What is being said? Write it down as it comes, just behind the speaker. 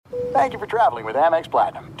Thank you for traveling with Amex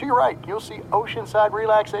Platinum. To your right, you'll see oceanside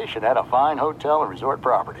relaxation at a fine hotel and resort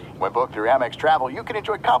property. When booked through Amex Travel, you can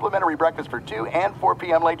enjoy complimentary breakfast for 2 and 4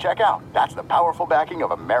 p.m. late checkout. That's the powerful backing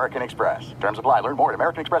of American Express. Terms apply. Learn more at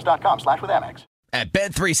americanexpress.com/withAmex. At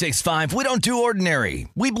Bet365, we don't do ordinary.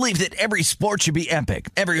 We believe that every sport should be epic.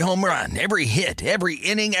 Every home run, every hit, every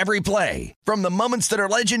inning, every play. From the moments that are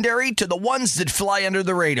legendary to the ones that fly under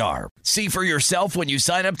the radar. See for yourself when you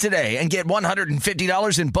sign up today and get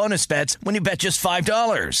 $150 in bonus bets when you bet just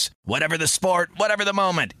 $5. Whatever the sport, whatever the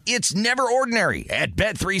moment, it's never ordinary at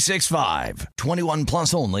Bet365. 21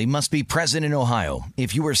 plus only. Must be present in Ohio.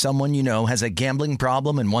 If you or someone you know has a gambling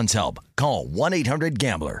problem and wants help, call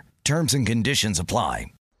 1-800-GAMBLER. Terms and conditions apply.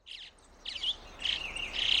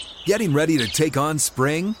 Getting ready to take on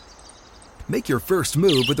spring? Make your first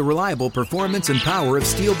move with the reliable performance and power of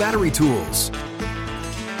Steel battery tools.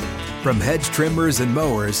 From hedge trimmers and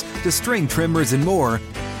mowers to string trimmers and more,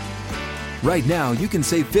 right now you can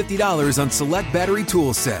save $50 on select battery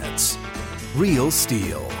tool sets. Real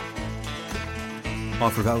Steel.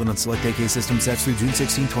 Offer valid on select AK system sets through June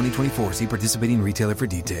 16, 2024. See participating retailer for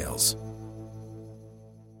details.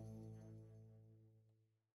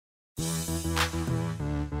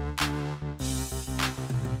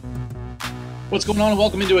 What's going on, and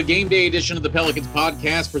welcome into a game day edition of the Pelicans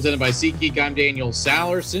podcast presented by SeatGeek. I'm Daniel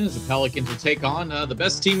Sallerson as the Pelicans will take on the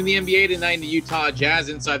best team in the NBA tonight in the Utah Jazz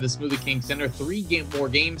inside the Smoothie King Center. 3 more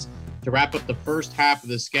games to wrap up the first half of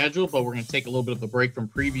the schedule, but we're going to take a little bit of a break from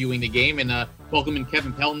previewing the game and welcome in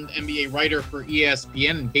Kevin Pelton, NBA writer for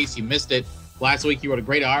ESPN. In case you missed it, last week he wrote a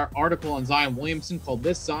great article on Zion Williamson called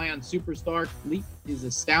 "This Zion Superstar Leap is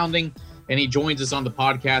Astounding," and he joins us on the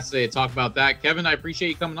podcast today to talk about that. Kevin, I appreciate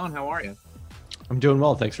you coming on. How are you? I'm doing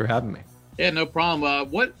well. Thanks for having me. Yeah, no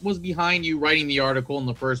problem. What was behind you writing the article in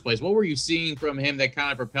the first place? What were you seeing from him that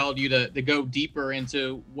kind of propelled you to go deeper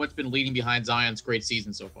into what's been leading behind Zion's great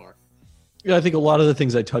season so far? Yeah, I think a lot of the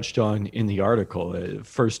things I touched on in the article,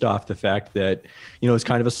 first off, the fact that, it's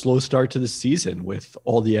kind of a slow start to the season with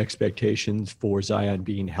all the expectations for Zion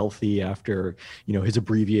being healthy after, his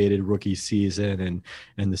abbreviated rookie season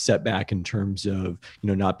and the setback in terms of,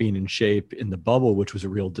 not being in shape in the bubble, which was a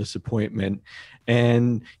real disappointment.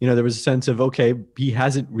 And, there was a sense of, okay, he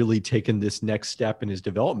hasn't really taken this next step in his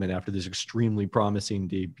development after this extremely promising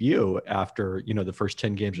debut after, the first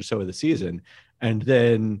 10 games or so of the season. And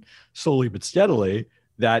then slowly but steadily,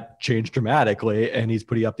 that changed dramatically. And he's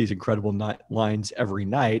putting up these incredible lines every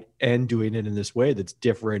night and doing it in this way that's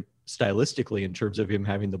different stylistically in terms of him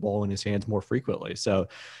having the ball in his hands more frequently. So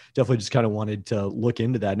definitely just kind of wanted to look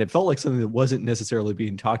into that. And it felt like something that wasn't necessarily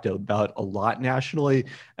being talked about a lot nationally.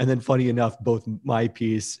 And then funny enough, both my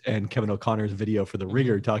piece and Kevin O'Connor's video for The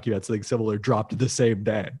Ringer talking about something similar dropped the same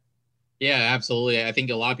day. Yeah, absolutely. I think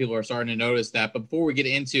a lot of people are starting to notice that. But before we get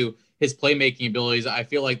into his playmaking abilities, I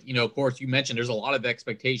feel like, of course, you mentioned there's a lot of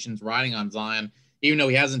expectations riding on Zion, even though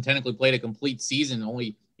he hasn't technically played a complete season,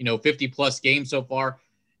 only, 50 plus games so far.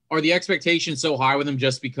 Are the expectations so high with him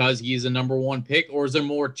just because he's a number one pick, or is there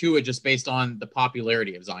more to it just based on the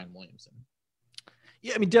popularity of Zion Williamson?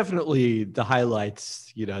 Yeah, I mean, definitely the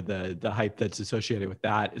highlights, the hype that's associated with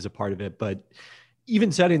that is a part of it. But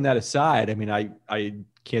even setting that aside, I mean, I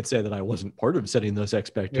can't say that I wasn't part of setting those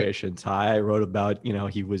expectations high. I wrote about,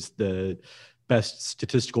 he was the best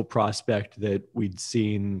statistical prospect that we'd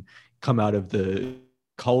seen come out of the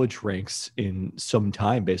college ranks in some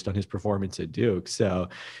time based on his performance at Duke. So,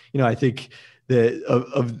 I think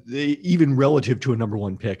that even relative to a number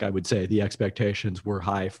one pick, I would say the expectations were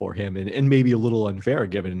high for him and maybe a little unfair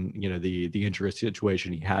given, the injury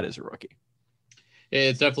situation he had as a rookie.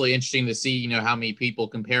 It's definitely interesting to see, how many people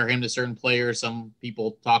compare him to certain players. Some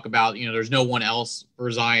people talk about, there's no one else for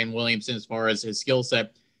Zion Williamson as far as his skill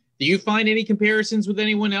set. Do you find any comparisons with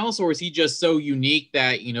anyone else, or is he just so unique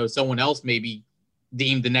that, someone else maybe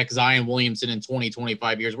deemed the next Zion Williamson in 20,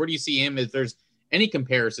 25 years? Where do you see him if there's any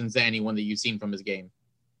comparisons to anyone that you've seen from his game?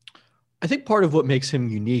 I think part of what makes him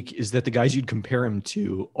unique is that the guys you'd compare him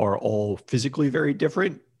to are all physically very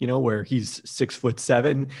different, where he's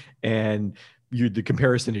 6'7" and the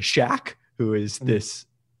comparison is Shaq, who is this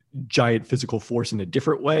giant physical force in a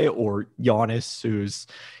different way, or Giannis, who's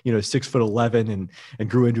 6'11" and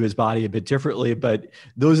grew into his body a bit differently. But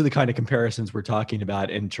those are the kind of comparisons we're talking about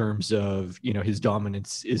in terms of his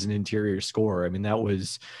dominance as an interior scorer. I mean, that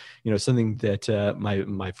was something that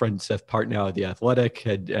my friend Seth Partnow at The Athletic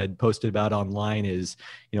had posted about online is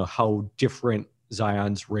how different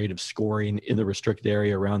Zion's rate of scoring in the restricted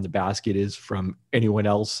area around the basket is from anyone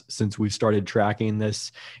else since we've started tracking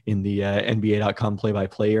this in the NBA.com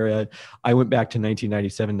play-by-play area. I went back to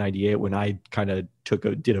 1997-98 when I kind of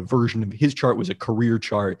did a version of his chart, was a career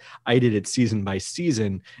chart. I did it season by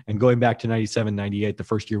season, and going back to 97-98, the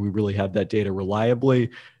first year we really had that data reliably,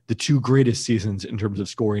 the two greatest seasons in terms of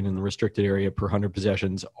scoring in the restricted area per 100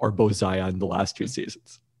 possessions are both Zion the last two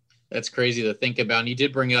seasons. That's crazy to think about. And you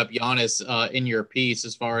did bring up Giannis in your piece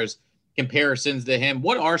as far as comparisons to him.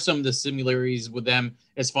 What are some of the similarities with them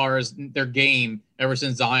as far as their game ever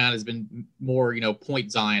since Zion has been more,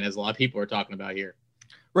 point Zion, as a lot of people are talking about here?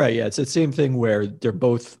 Right. Yeah. It's the same thing where they're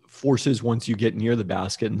both forces once you get near the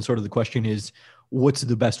basket. And sort of the question is, what's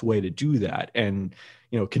the best way to do that? And,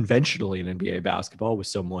 conventionally in NBA basketball with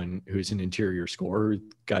someone who's an interior scorer,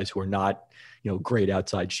 guys who are not, great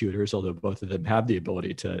outside shooters, although both of them have the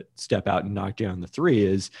ability to step out and knock down the three,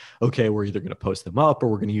 is okay, we're either going to post them up or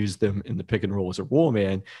we're going to use them in the pick and roll as a roll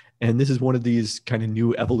man. And this is one of these kind of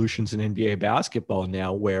new evolutions in NBA basketball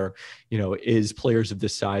now where, as players of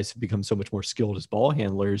this size have become so much more skilled as ball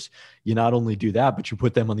handlers, you not only do that, but you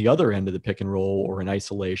put them on the other end of the pick and roll or in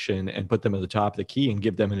isolation and put them at the top of the key and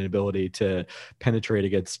give them an ability to penetrate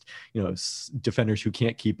against, defenders who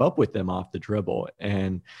can't keep up with them off the dribble.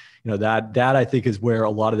 And, that I think is where a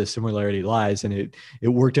lot of the similarity lies. And it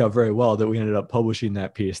worked out very well that we ended up publishing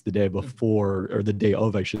that piece the day before, or the day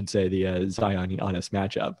of, I should say, the Zion-Giannis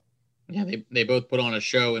matchup. Yeah, they both put on a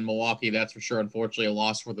show in Milwaukee, that's for sure. Unfortunately, a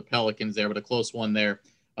loss for the Pelicans there, but a close one there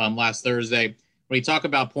last Thursday. When you talk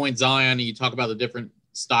about point Zion and you talk about the different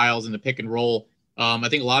styles in the pick and roll, I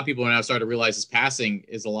think a lot of people are now starting to realize his passing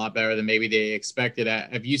is a lot better than maybe they expected.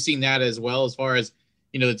 Have you seen that as well, as far as,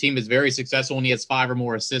 the team is very successful when he has 5 or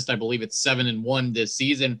more assists? I believe it's 7-1 this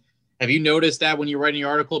season. Have you noticed that when you're writing your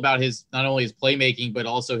article about his, not only his playmaking, but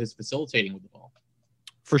also his facilitating with the ball?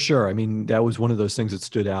 For sure. I mean, that was one of those things that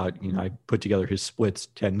stood out. I put together his splits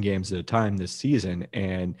 10 games at a time this season,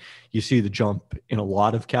 and you see the jump in a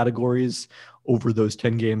lot of categories over those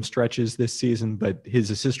 10 game stretches this season, but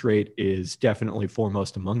his assist rate is definitely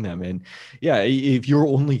foremost among them. And yeah, if you're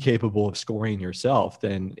only capable of scoring yourself,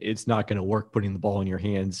 then it's not going to work putting the ball in your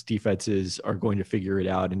hands. Defenses are going to figure it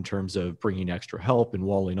out in terms of bringing extra help and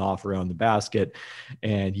walling off around the basket.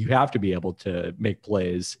 And you have to be able to make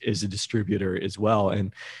plays as a distributor as well.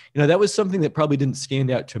 And, that was something that probably didn't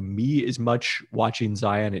stand out to me as much watching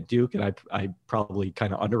Zion at Duke. And I probably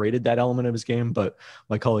kind of underrated that element of his game, but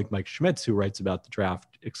my colleague Mike Schmitz, who writes about the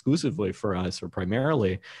draft exclusively for us, or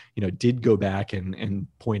primarily, did go back and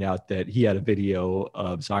point out that he had a video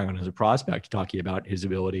of Zion as a prospect talking about his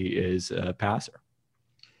ability as a passer.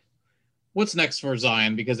 What's next for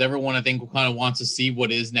Zion? Because everyone, I think, kind of wants to see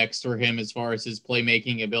what is next for him as far as his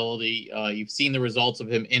playmaking ability. You've seen the results of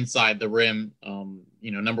him inside the rim,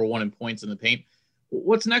 number one in points in the paint.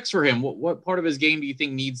 What's next for him? What part of his game do you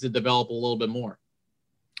think needs to develop a little bit more?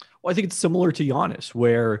 Well, I think it's similar to Giannis,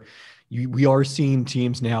 where we are seeing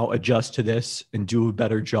teams now adjust to this and do a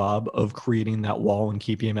better job of creating that wall and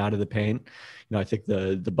keeping him out of the paint. I think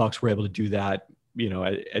the Bucks were able to do that,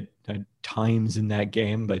 at times in that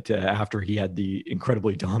game, but after he had the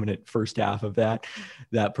incredibly dominant first half of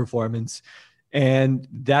that performance. And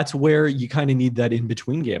that's where you kind of need that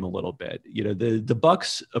in-between game a little bit. The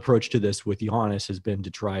Bucks' approach to this with Giannis has been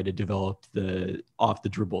to try to develop the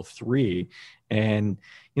off-the-dribble three. And,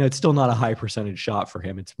 it's still not a high percentage shot for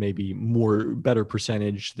him. It's maybe better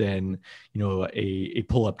percentage than, a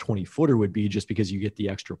pull-up 20-footer would be, just because you get the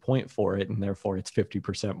extra point for it. And therefore, it's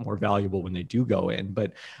 50% more valuable when they do go in.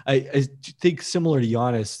 But I think similar to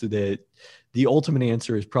Giannis, that the ultimate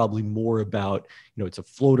answer is probably more about, it's a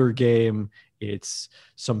floater game. It's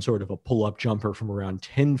some sort of a pull-up jumper from around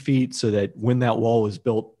 10 feet, so that when that wall is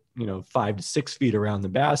built, 5 to 6 feet around the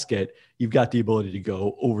basket, you've got the ability to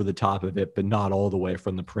go over the top of it, but not all the way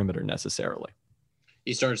from the perimeter necessarily.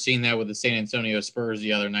 You started seeing that with the San Antonio Spurs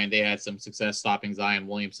the other night. They had some success stopping Zion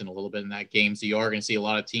Williamson a little bit in that game. So you are going to see a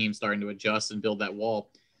lot of teams starting to adjust and build that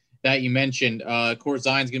wall that you mentioned. Of course,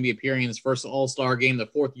 Zion's going to be appearing in his first All-Star game, the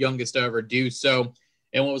 4th youngest to ever do so.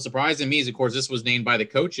 And what was surprising me is, of course, this was named by the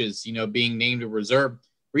coaches, being named a reserve.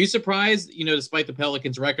 Were you surprised, despite the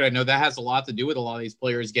Pelicans record? I know that has a lot to do with a lot of these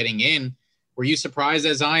players getting in. Were you surprised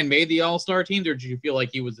that Zion made the All-Star team, or did you feel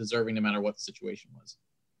like he was deserving no matter what the situation was?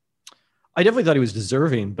 I definitely thought he was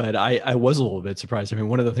deserving, but I was a little bit surprised. I mean,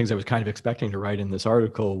 one of the things I was kind of expecting to write in this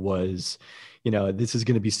article was, this is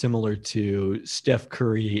going to be similar to Steph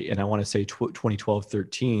Curry, and I want to say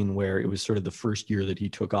 2012-13, where it was sort of the first year that he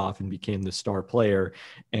took off and became the star player,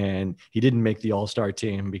 and he didn't make the All-Star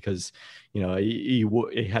team because,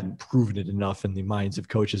 he hadn't proven it enough in the minds of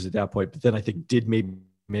coaches at that point. But then I think did maybe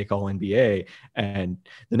make all NBA, and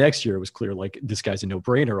the next year it was clear like this guy's a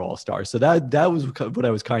no-brainer all-star. So that was what I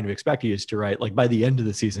was kind of expecting, is to write like by the end of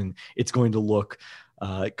the season it's going to look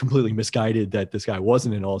completely misguided that this guy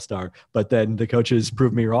wasn't an all-star, but then the coaches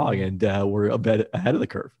proved me wrong, and we're a bit ahead of the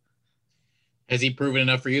curve. Has he proven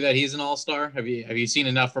enough for you that he's an all-star? Have you seen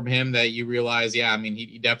enough from him that you realize, yeah, I mean,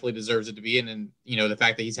 he definitely deserves it to be in, and the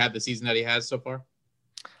fact that he's had the season that he has so far?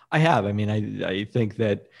 I have. I mean, I think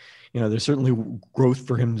that there's certainly growth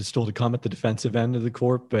for him still to come at the defensive end of the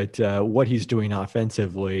court, but what he's doing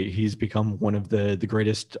offensively, he's become one of the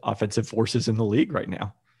greatest offensive forces in the league right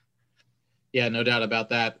now. Yeah, no doubt about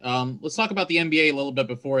that. Let's talk about the NBA a little bit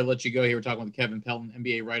before I let you go here. We're talking with Kevin Pelton,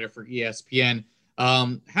 NBA writer for ESPN.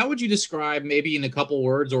 How would you describe, maybe in a couple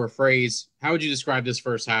words or a phrase, how would you describe this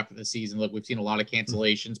first half of the season? Look, we've seen a lot of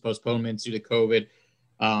cancellations, postponements due to COVID.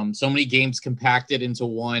 So many games compacted into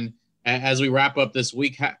one. As we wrap up this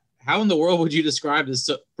week, how in the world would you describe this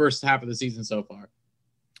first half of the season so far?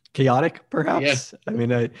 Chaotic, perhaps. Yes. I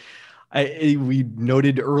mean, we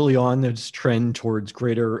noted early on this trend towards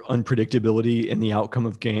greater unpredictability in the outcome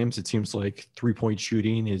of games. It seems like 3-point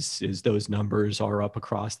shooting is those numbers are up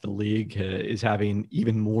across the league, is having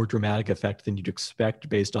even more dramatic effect than you'd expect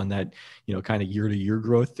based on that, kind of year-to-year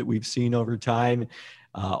growth that we've seen over time.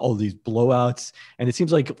 All these blowouts. And it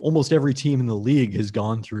seems like almost every team in the league has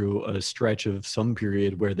gone through a stretch of some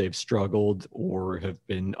period where they've struggled or have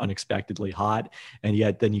been unexpectedly hot. And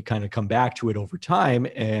yet then you kind of come back to it over time,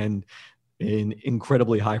 and an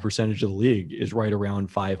incredibly high percentage of the league is right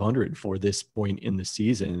around 500 for this point in the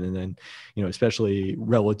season. And then, especially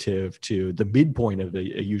relative to the midpoint of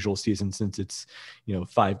a usual season, since it's,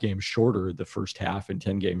 5 games shorter the first half and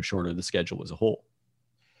 10 games shorter the schedule as a whole.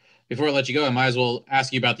 Before I let you go, I might as well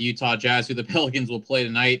ask you about the Utah Jazz, who the Pelicans will play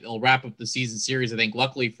tonight. They'll wrap up the season series. I think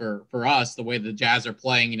luckily for us, the way the Jazz are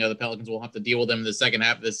playing, the Pelicans will have to deal with them in the second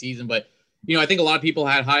half of the season. But, I think a lot of people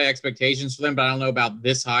had high expectations for them, but I don't know about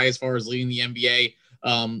this high as far as leading the NBA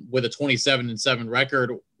with a 27-7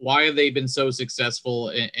 record. Why have they been so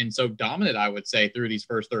successful and so dominant, I would say, through these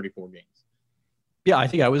first 34 games? Yeah, I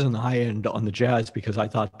think I was on the high end on the Jazz because I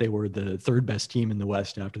thought they were the third best team in the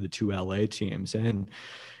West after the 2 LA teams. And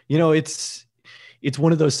it's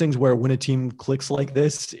one of those things where when a team clicks like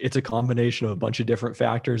this, it's a combination of a bunch of different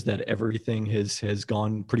factors that everything has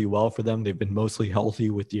gone pretty well for them. They've been mostly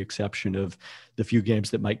healthy with the exception of the few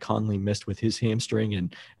games that Mike Conley missed with his hamstring,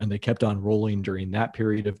 and they kept on rolling during that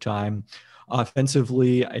period of time.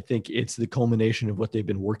 Offensively, I think it's the culmination of what they've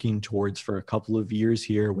been working towards for a couple of years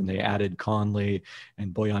here when they added Conley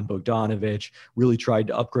and Bojan Bogdanovic, really tried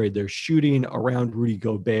to upgrade their shooting around Rudy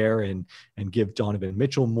Gobert and give Donovan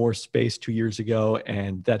Mitchell more space 2 years ago.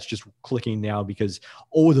 And that's just clicking now because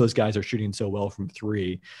all of those guys are shooting so well from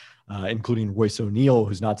three. Including Royce O'Neal,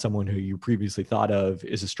 who's not someone who you previously thought of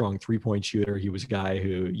as a strong 3-point shooter. He was a guy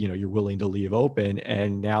who, you're willing to leave open,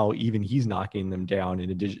 and now even he's knocking them down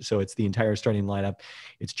in addition. So it's the entire starting lineup.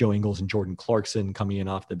 It's Joe Ingles and Jordan Clarkson coming in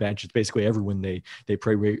off the bench. It's basically everyone they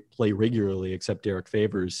play regularly except Derek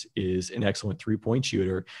Favors is an excellent 3-point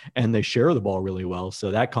shooter, and they share the ball really well.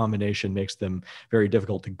 So that combination makes them very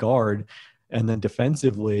difficult to guard. And then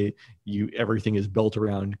defensively, everything is built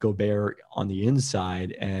around Gobert on the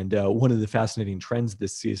inside. And one of the fascinating trends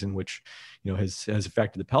this season, which has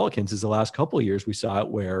affected the Pelicans, is the last couple of years we saw it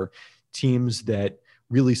where teams that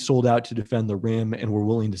really sold out to defend the rim and were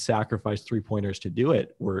willing to sacrifice 3-pointers to do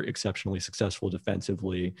it were exceptionally successful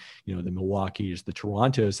defensively. The Milwaukee's, the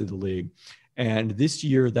Torontos of the league. And this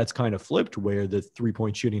year, that's kind of flipped where the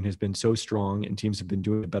 3-point shooting has been so strong and teams have been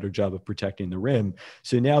doing a better job of protecting the rim.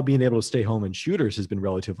 So now being able to stay home in shooters has been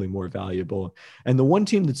relatively more valuable. And the one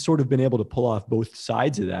team that's sort of been able to pull off both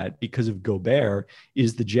sides of that because of Gobert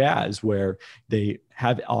is the Jazz, where they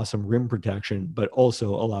have awesome rim protection, but also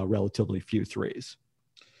allow relatively few threes.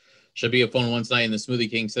 Should be a fun one tonight in the Smoothie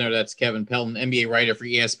King Center. That's Kevin Pelton, NBA writer for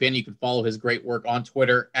ESPN. You can follow his great work on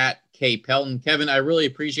Twitter at @KPelton. Kevin, I really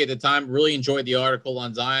appreciate the time. Really enjoyed the article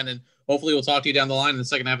on Zion, and hopefully we'll talk to you down the line in the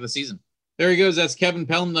second half of the season. There he goes. That's Kevin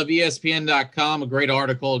Pelton of ESPN.com. A great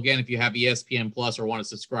article. Again, if you have ESPN Plus or want to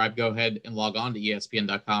subscribe, go ahead and log on to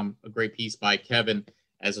ESPN.com. A great piece by Kevin,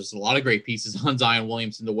 as there's a lot of great pieces on Zion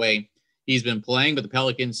Williamson the way he's been playing, but the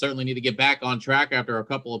Pelicans certainly need to get back on track after a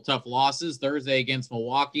couple of tough losses. Thursday against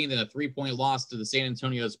Milwaukee, and then a 3-point loss to the San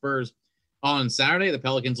Antonio Spurs On Saturday, the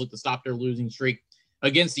Pelicans look to stop their losing streak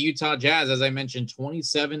against the Utah Jazz. As I mentioned,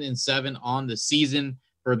 27-7 on the season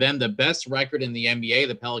for them, the best record in the NBA.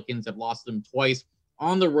 The Pelicans have lost them twice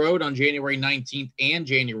on the road on January 19th and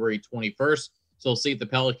January 21st. So we'll see if the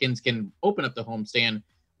Pelicans can open up the homestand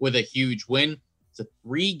with a huge win. It's a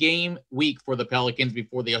 3-game week for the Pelicans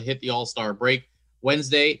before they'll hit the All-Star break.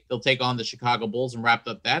 Wednesday, they'll take on the Chicago Bulls and wrap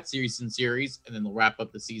up that series, and then they'll wrap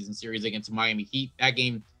up the season series against Miami Heat. That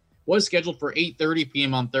game was scheduled for 8:30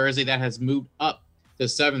 p.m. on Thursday. That has moved up to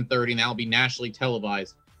 7:30, and that will be nationally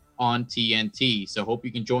televised on TNT. So hope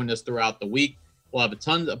you can join us throughout the week. We'll have a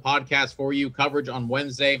ton of podcasts for you, coverage on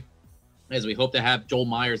Wednesday, as we hope to have Joel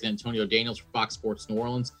Myers and Antonio Daniels for Fox Sports New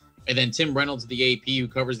Orleans. And then Tim Reynolds of the AP, who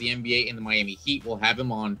covers the NBA and the Miami Heat, will have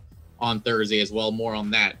him on Thursday as well. More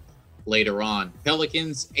on that later on.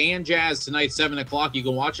 Pelicans and Jazz tonight, 7 o'clock. You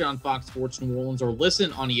can watch it on Fox Sports New Orleans or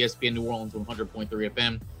listen on ESPN New Orleans 100.3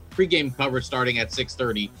 FM. Pre-game coverage starting at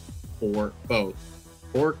 6:30 for both.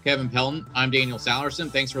 For Kevin Pelton, I'm Daniel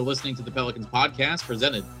Salerson. Thanks for listening to the Pelicans podcast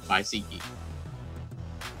presented by SeatGeek.